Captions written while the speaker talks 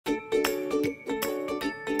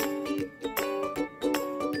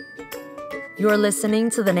You're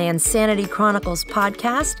listening to the Nansanity Chronicles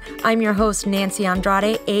podcast. I'm your host, Nancy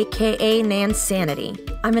Andrade, aka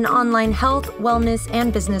Nansanity. I'm an online health, wellness,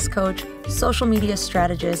 and business coach, social media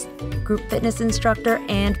strategist, group fitness instructor,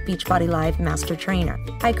 and Beachbody Live master trainer.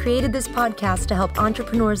 I created this podcast to help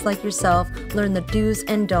entrepreneurs like yourself learn the do's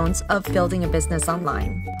and don'ts of building a business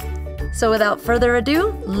online. So without further ado,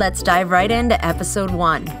 let's dive right into episode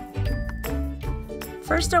 1.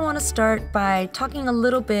 First, I want to start by talking a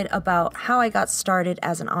little bit about how I got started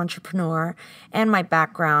as an entrepreneur and my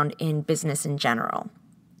background in business in general.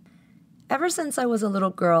 Ever since I was a little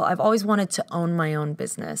girl, I've always wanted to own my own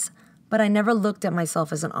business, but I never looked at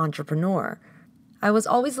myself as an entrepreneur. I was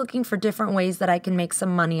always looking for different ways that I can make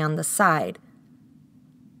some money on the side,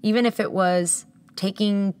 even if it was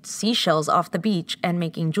taking seashells off the beach and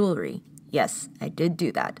making jewelry. Yes, I did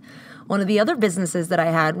do that. One of the other businesses that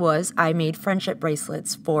I had was I made friendship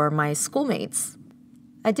bracelets for my schoolmates.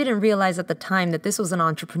 I didn't realize at the time that this was an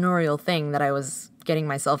entrepreneurial thing that I was getting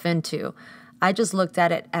myself into. I just looked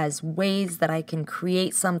at it as ways that I can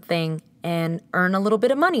create something and earn a little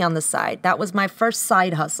bit of money on the side. That was my first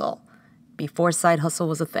side hustle, before side hustle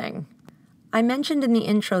was a thing. I mentioned in the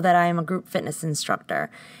intro that I am a group fitness instructor,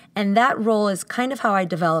 and that role is kind of how I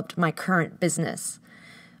developed my current business.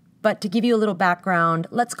 But to give you a little background,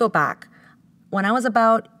 let's go back. When I was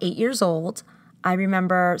about 8 years old, I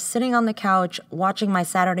remember sitting on the couch watching my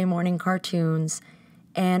Saturday morning cartoons,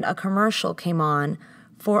 and a commercial came on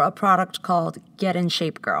for a product called Get in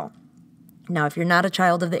Shape Girl. Now, if you're not a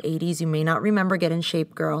child of the 80s, you may not remember Get in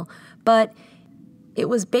Shape Girl, but it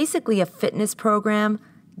was basically a fitness program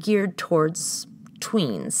geared towards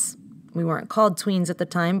tweens. We weren't called tweens at the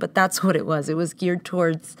time, but that's what it was. It was geared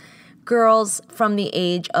towards girls from the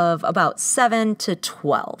age of about 7 to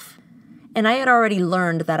 12. And I had already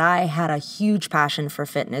learned that I had a huge passion for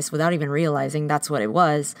fitness without even realizing that's what it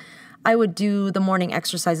was. I would do the morning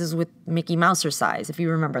exercises with Mickey Mousercise, if you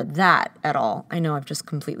remember that at all. I know I've just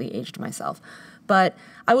completely aged myself. But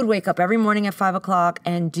I would wake up every morning at 5 o'clock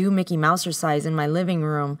and do Mickey Mousercise in my living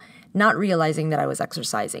room, not realizing that I was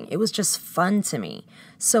exercising. It was just fun to me.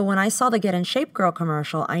 So when I saw the Get in Shape Girl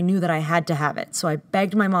commercial, I knew that I had to have it. So I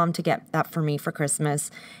begged my mom to get that for me for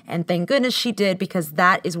Christmas. And thank goodness she did, because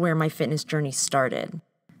that is where my fitness journey started.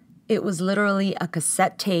 It was literally a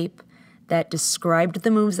cassette tape that described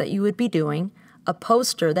the moves that you would be doing, a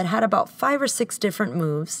poster that had about 5 or 6 different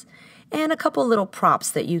moves, and a couple little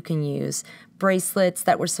props that you can use. Bracelets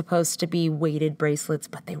that were supposed to be weighted bracelets,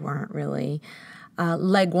 but they weren't really.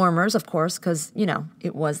 Leg warmers, of course, because,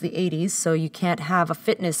 it was the 80s, so you can't have a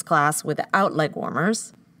fitness class without leg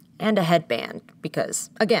warmers. And a headband,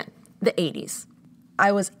 because, again, the 80s.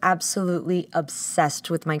 I was absolutely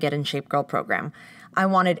obsessed with my Get in Shape Girl program. I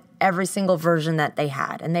wanted every single version that they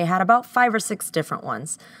had, and they had about 5 or 6 different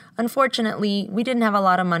ones. Unfortunately, we didn't have a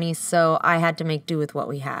lot of money, so I had to make do with what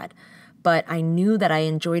we had. But I knew that I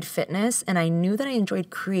enjoyed fitness, and I knew that I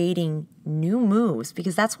enjoyed creating new moves,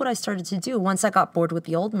 because that's what I started to do. Once I got bored with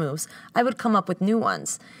the old moves, I would come up with new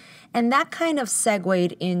ones. And that kind of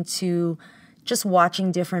segued into just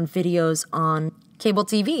watching different videos on cable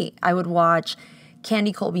TV. I would watch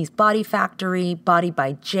Candy Colby's Body Factory, Body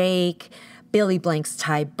by Jake, Billy Blank's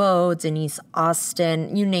Thai Bo, Denise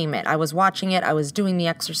Austin, you name it. I was watching it, I was doing the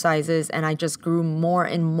exercises, and I just grew more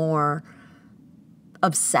and more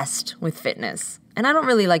obsessed with fitness. And I don't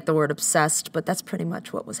really like the word obsessed, but that's pretty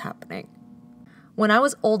much what was happening. When I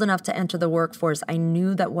was old enough to enter the workforce, I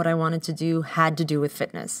knew that what I wanted to do had to do with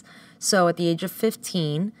fitness. So at the age of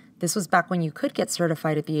 15, this was back when you could get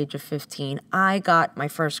certified at the age of 15, I got my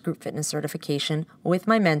first group fitness certification with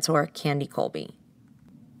my mentor, Candy Colby.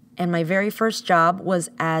 And my very first job was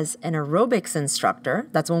as an aerobics instructor.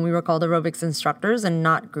 That's when we were called aerobics instructors and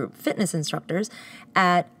not group fitness instructors,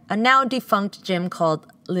 at a now defunct gym called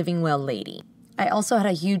Living Well Lady. I also had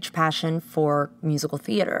a huge passion for musical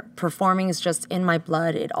theater. Performing is just in my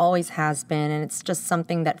blood. It always has been, and it's just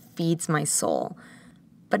something that feeds my soul.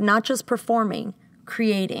 But not just performing,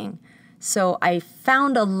 creating. So I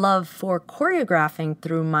found a love for choreographing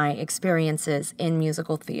through my experiences in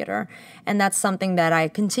musical theater, and that's something that I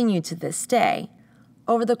continue to this day.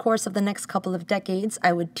 Over the course of the next couple of decades,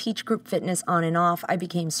 I would teach group fitness on and off. I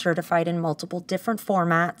became certified in multiple different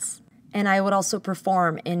formats, and I would also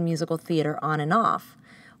perform in musical theater on and off.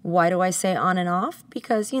 Why do I say on and off?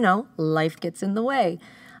 Because, life gets in the way.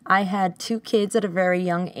 I had 2 kids at a very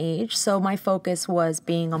young age, so my focus was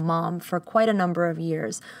being a mom for quite a number of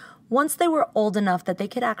years. Once they were old enough that they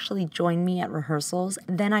could actually join me at rehearsals,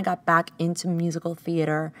 then I got back into musical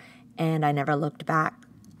theater, and I never looked back.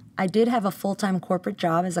 I did have a full-time corporate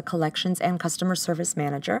job as a collections and customer service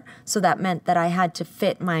manager, so that meant that I had to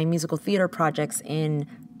fit my musical theater projects in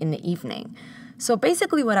the evening. So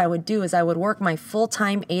basically what I would do is I would work my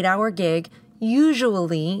full-time 8-hour gig.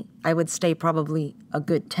 Usually I would stay probably a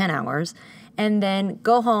good 10 hours and then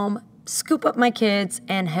go home, scoop up my kids,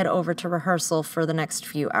 and head over to rehearsal for the next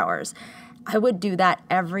few hours. I would do that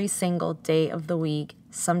every single day of the week,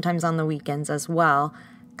 sometimes on the weekends as well,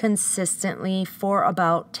 consistently for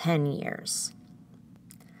about 10 years.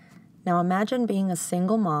 Now imagine being a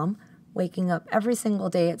single mom, waking up every single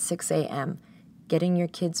day at 6 a.m., getting your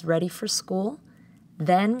kids ready for school,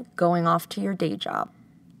 then going off to your day job,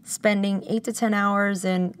 spending 8 to 10 hours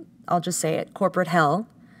in, I'll just say it, corporate hell,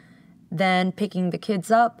 then picking the kids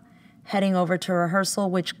up, heading over to rehearsal,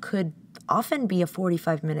 which could often be a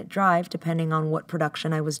 45-minute drive depending on what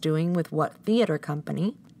production I was doing with what theater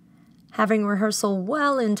company, having rehearsal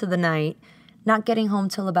well into the night, not getting home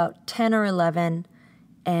till about 10 or 11,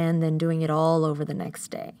 and then doing it all over the next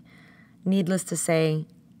day. Needless to say,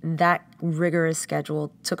 that rigorous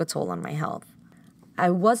schedule took a toll on my health. I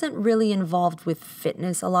wasn't really involved with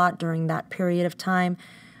fitness a lot during that period of time.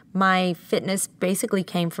 My fitness basically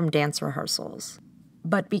came from dance rehearsals.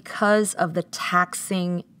 But because of the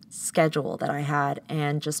taxing schedule that I had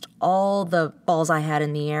and just all the balls I had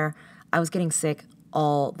in the air, I was getting sick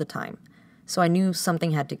all the time. So I knew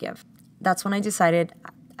something had to give. That's when I decided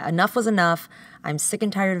enough was enough. I'm sick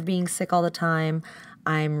and tired of being sick all the time.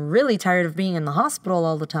 I'm really tired of being in the hospital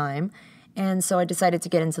all the time. And so I decided to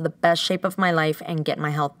get into the best shape of my life and get my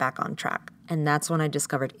health back on track. And that's when I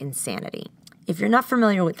discovered Nansanity. If you're not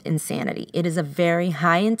familiar with Nansanity, it is a very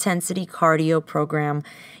high-intensity cardio program.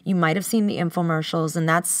 You might have seen the infomercials, and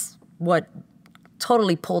that's what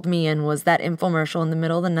totally pulled me in, was that infomercial in the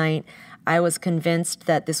middle of the night. I was convinced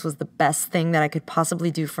that this was the best thing that I could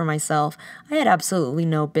possibly do for myself. I had absolutely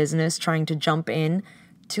no business trying to jump in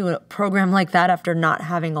to a program like that after not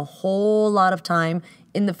having a whole lot of time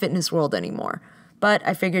in the fitness world anymore. But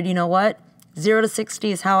I figured, you know what? 0 to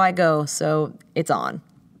 60 is how I go, so it's on.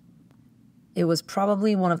 It was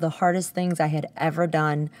probably one of the hardest things I had ever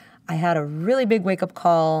done. I had a really big wake-up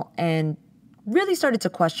call and really started to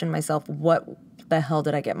question myself, what the hell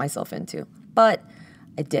did I get myself into? But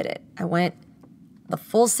I did it. I went the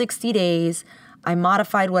full 60 days. I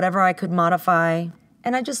modified whatever I could modify,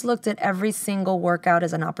 and I just looked at every single workout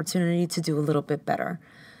as an opportunity to do a little bit better.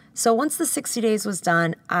 So once the 60 days was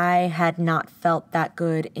done, I had not felt that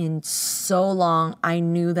good in so long. I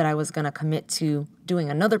knew that I was going to commit to doing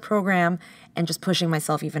another program and just pushing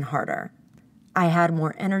myself even harder. I had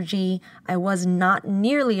more energy. I was not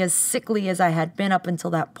nearly as sickly as I had been up until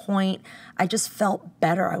that point. I just felt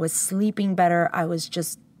better. I was sleeping better. I was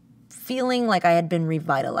just feeling like I had been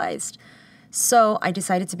revitalized. So I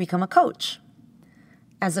decided to become a coach.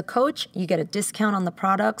 As a coach, you get a discount on the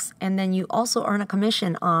products, and then you also earn a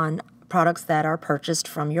commission on products that are purchased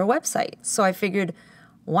from your website. So I figured,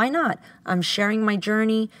 why not? I'm sharing my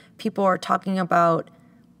journey. People are talking about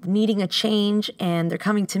needing a change, and they're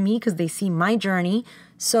coming to me because they see my journey.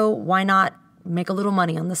 So why not make a little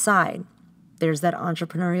money on the side? There's that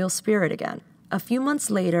entrepreneurial spirit again. A few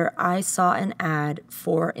months later, I saw an ad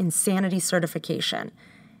for Nansanity certification,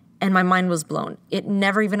 and my mind was blown. It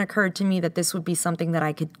never even occurred to me that this would be something that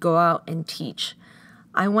I could go out and teach.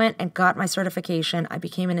 I went and got my certification. I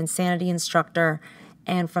became an Nansanity instructor,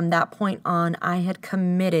 and from that point on, I had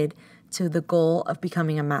committed to the goal of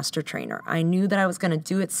becoming a master trainer. I knew that I was going to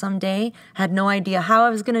do it someday, had no idea how I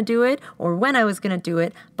was going to do it or when I was going to do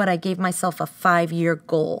it, but I gave myself a 5-year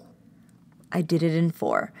goal. I did it in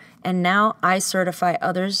 4. And now I certify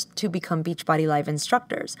others to become Beachbody Live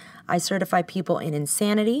instructors. I certify people in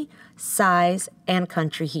Nansanity, size, and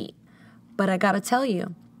country heat. But I gotta tell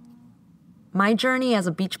you, my journey as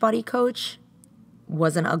a Beachbody coach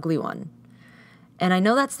was an ugly one. And I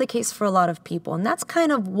know that's the case for a lot of people. And that's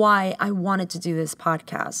kind of why I wanted to do this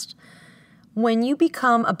podcast. When you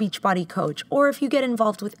become a Beachbody coach, or if you get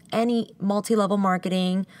involved with any multi-level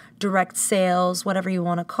marketing, direct sales, whatever you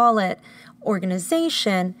want to call it,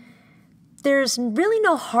 organization, there's really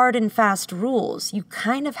no hard and fast rules. You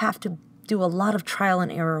kind of have to do a lot of trial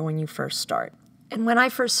and error when you first start. And when I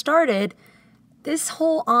first started, this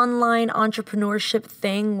whole online entrepreneurship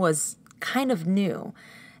thing was kind of new,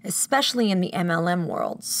 especially in the MLM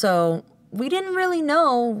world. So we didn't really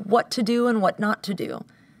know what to do and what not to do.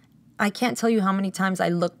 I can't tell you how many times I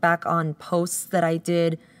look back on posts that I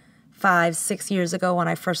did 5-6 years ago when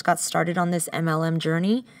I first got started on this MLM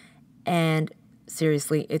journey, and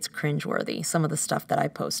seriously, it's cringeworthy, some of the stuff that I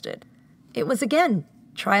posted. It was, again,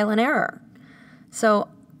 trial and error. So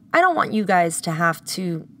I don't want you guys to have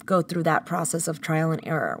to go through that process of trial and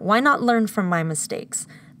error. Why not learn from my mistakes?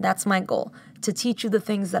 That's my goal, to teach you the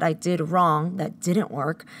things that I did wrong that didn't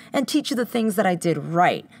work, and teach you the things that I did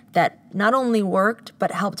right that not only worked,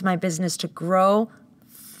 but helped my business to grow,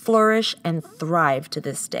 flourish, and thrive to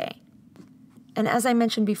this day. And as I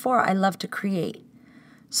mentioned before, I love to create.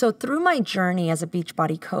 So through my journey as a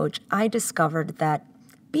Beachbody coach, I discovered that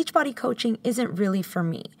Beachbody coaching isn't really for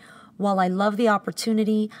me. While I love the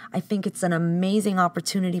opportunity, I think it's an amazing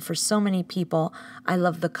opportunity for so many people. I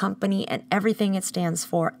love the company and everything it stands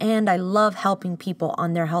for, and I love helping people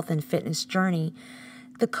on their health and fitness journey.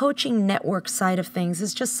 The coaching network side of things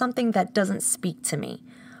is just something that doesn't speak to me.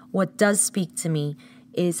 What does speak to me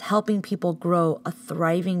is helping people grow a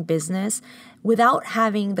thriving business without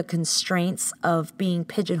having the constraints of being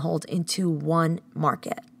pigeonholed into one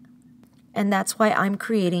market. And that's why I'm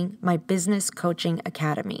creating my Business Coaching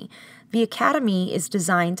Academy. The Academy is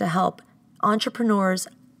designed to help entrepreneurs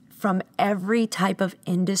from every type of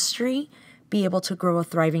industry be able to grow a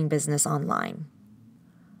thriving business online.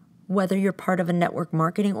 Whether you're part of a network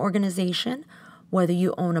marketing organization, whether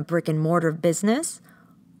you own a brick and mortar business,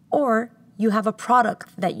 or you have a product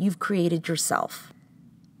that you've created yourself.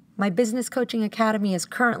 My Business Coaching Academy is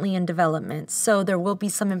currently in development, so there will be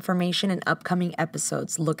some information in upcoming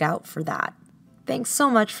episodes. Look out for that. Thanks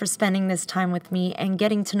so much for spending this time with me and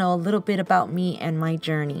getting to know a little bit about me and my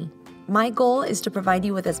journey. My goal is to provide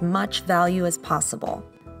you with as much value as possible.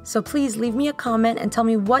 So please leave me a comment and tell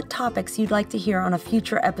me what topics you'd like to hear on a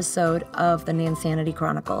future episode of the Nansanity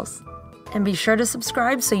Chronicles. And be sure to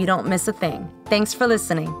subscribe so you don't miss a thing. Thanks for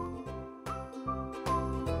listening.